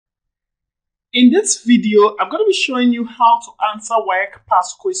In this video, I'm going to be showing you how to answer WAEC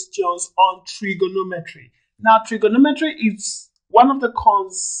past questions on trigonometry. Now, trigonometry is one of the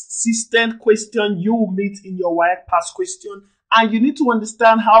consistent questions you will meet in your WAEC past question, and you need to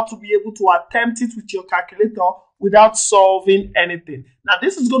understand how to be able to attempt it with your calculator without solving anything. Now,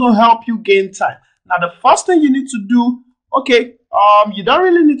 this is going to help you gain time. Now, the first thing you need to do, you don't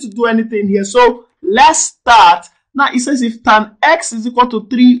really need to do anything here. So let's start. Now, it says if tan x is equal to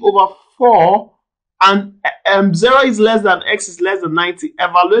 3/4 and 0 is less than x is less than 90,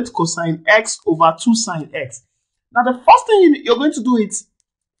 evaluate cosine x over 2 sine x. Now, the first thing you're going to do is,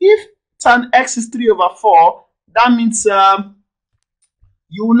 if tan x is 3/4, that means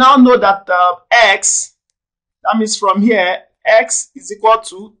you will now know that x, that means from here, x is equal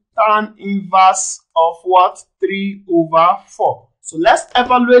to tan inverse of what? 3/4. So let's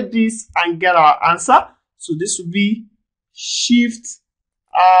evaluate this and get our answer. So this will be shift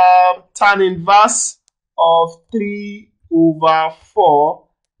tan inverse of 3/4.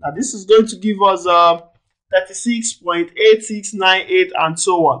 Now this is going to give us 36.8698 and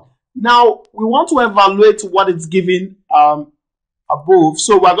so on. Now we want to evaluate what it's given above.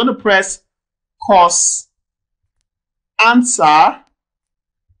 So we're going to press cos answer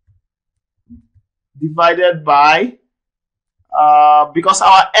divided by because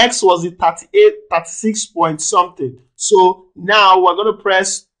our x was the 36 point something. So now we're going to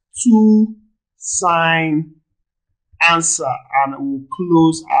press 2 sine answer and we'll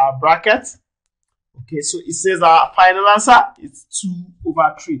close our bracket. Okay, so it says our final answer is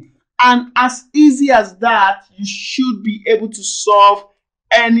 2/3. And as easy as that, you should be able to solve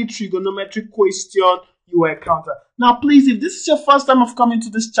any trigonometry question you encounter. Now, please, if this is your first time of coming to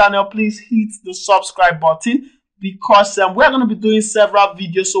this channel, please hit the subscribe button, because we're going to be doing several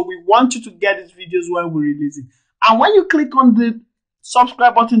videos, so we want you to get these videos when we release it. And when you click on the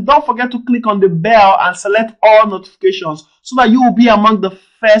subscribe button, don't forget to click on the bell and select all notifications so that you will be among the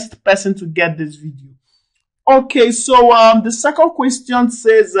first person to get this video. Okay, so the second question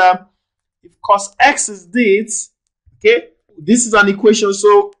says if cos x is this, okay, this is an equation.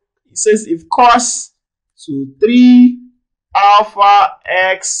 So it says if cos, so 3 alpha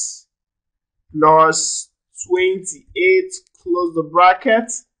x plus 28, close the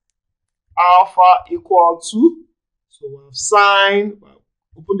bracket, alpha equal to, so we have sine,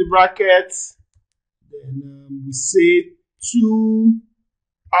 open the bracket, then we say 2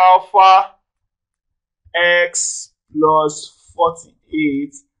 alpha x plus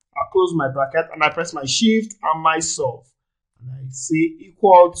 48. I'll close my bracket and I press my shift and my solve, and I say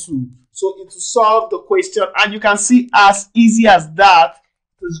equal to. So it will solve the question, and you can see as easy as that,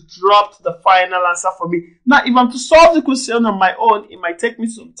 has dropped the final answer for me. Now, if I'm to solve the question on my own, it might take me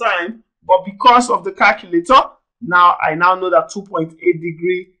some time, but because of the calculator, now I now know that 2.8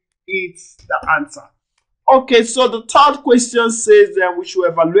 degree is the answer. Okay, so the third question says that we should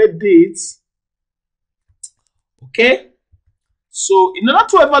evaluate this. Okay, so in order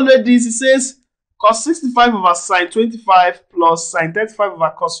to evaluate this, it says cos 65 over sine 25 plus sine 35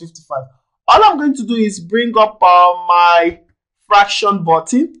 over cos 55. All I'm going to do is bring up my fraction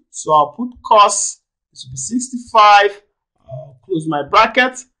button. So I'll put cos, this will be 65, I'll close my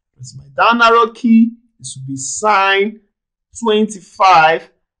bracket, press my down arrow key, this will be sine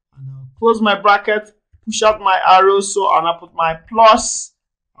 25, and I'll close my bracket, push out my arrow, so I'll put my plus,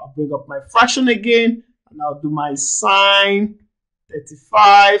 I'll bring up my fraction again, and I'll do my sine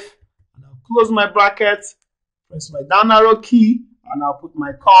 35, and I'll close my bracket, press my down arrow key, and I'll put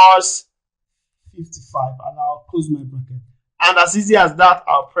my cos 55, and I'll close my bracket. And as easy as that,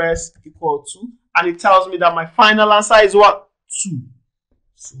 I'll press equal to, and it tells me that my final answer is what? 2.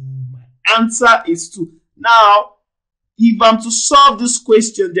 So my answer is 2. Now, if I'm to solve this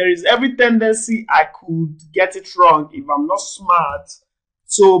question, there is every tendency I could get it wrong if I'm not smart.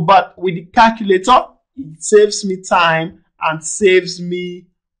 So, but with the calculator, it saves me time and saves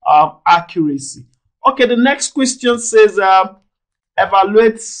me accuracy. Okay, the next question says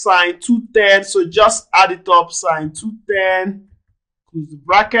evaluate sine 210. So just add it up, sine 210, close the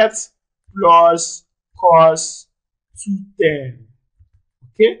bracket, plus cos 210.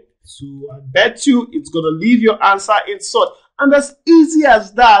 Okay, so I bet you it's going to leave your answer in sort. And as easy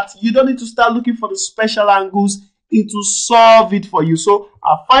as that, you don't need to start looking for the special angles. It will solve it for you. So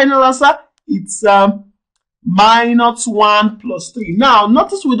our final answer, it's -1 plus 3. Now,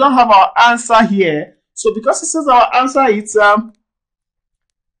 notice we don't have our answer here. So because it says our answer is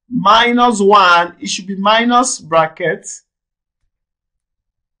 -1, it should be minus bracket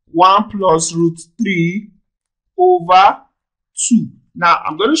 1 plus root 3 over 2. Now,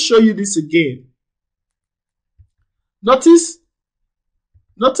 I'm going to show you this again. Notice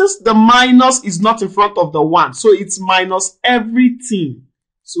Notice the minus is not in front of the 1. So it's minus everything.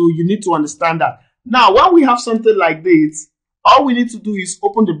 So you need to understand that. Now, when we have something like this, all we need to do is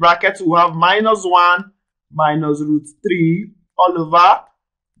open the bracket. We have minus 1 minus root 3 all over.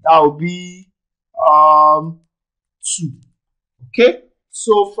 That will be 2. Okay?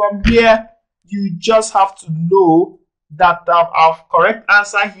 So from here, you just have to know that our correct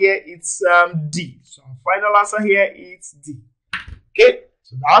answer here is D. So our final answer here is D. Okay?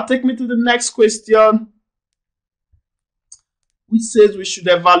 So that'll take me to the next question, which says we should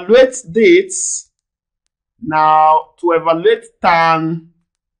evaluate dates. Now, to evaluate tan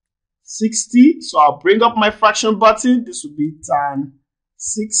 60, so I'll bring up my fraction button. This will be tan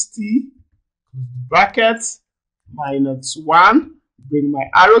 60, brackets, minus 1. Bring my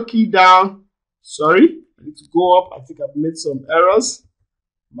arrow key down. Sorry, I need to go up. I think I've made some errors.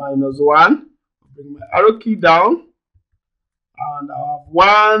 Minus 1. Bring my arrow key down. And I'll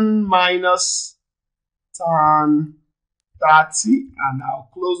have 1 minus tan 30. And I'll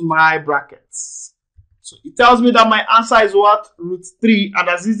close my brackets. So it tells me that my answer is what? Root 3. And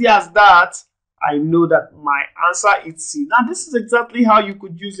as easy as that, I know that my answer is C. Now, this is exactly how you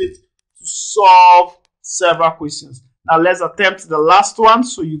could use it to solve several questions. Now, let's attempt the last one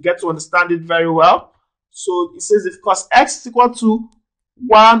so you get to understand it very well. So, it says if cos x is equal to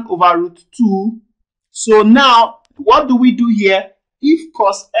 1 over root 2. So, now, what do we do here? If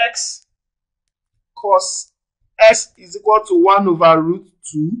cos x is equal to 1 over root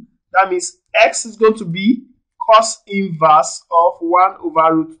 2, that means x is going to be cos inverse of 1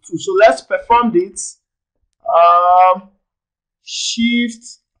 over root 2. So, let's perform this.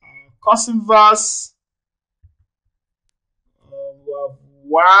 Shift cos inverse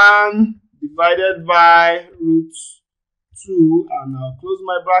 1 divided by root 2, and I'll close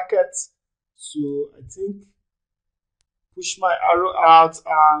my bracket. So I think push my arrow out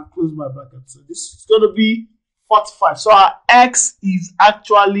and close my bracket. So this is going to be 45. So our x is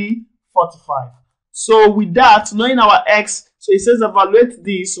actually 45. So with that, knowing our x, so it says evaluate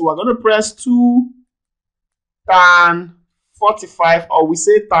this. So we're going to press 2 tan 45, or we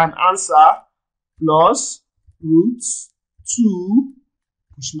say tan answer plus root 2.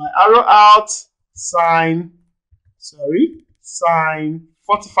 Push my arrow out, sine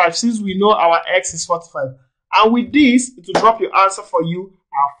 45, since we know our x is 45. And with this, it will drop your answer for you.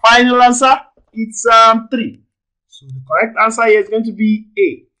 Our final answer, it's 3. So the correct answer here is going to be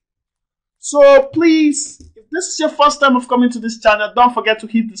A. So please, if this is your first time of coming to this channel, don't forget to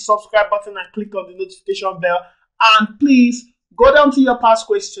hit the subscribe button and click on the notification bell. And please, go down to your past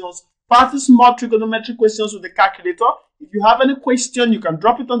questions. Practice more trigonometric questions with the calculator. If you have any question, you can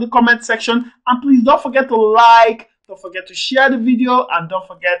drop it on the comment section. And please don't forget to like, don't forget to share the video, and don't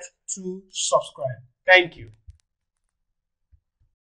forget to subscribe. Thank you.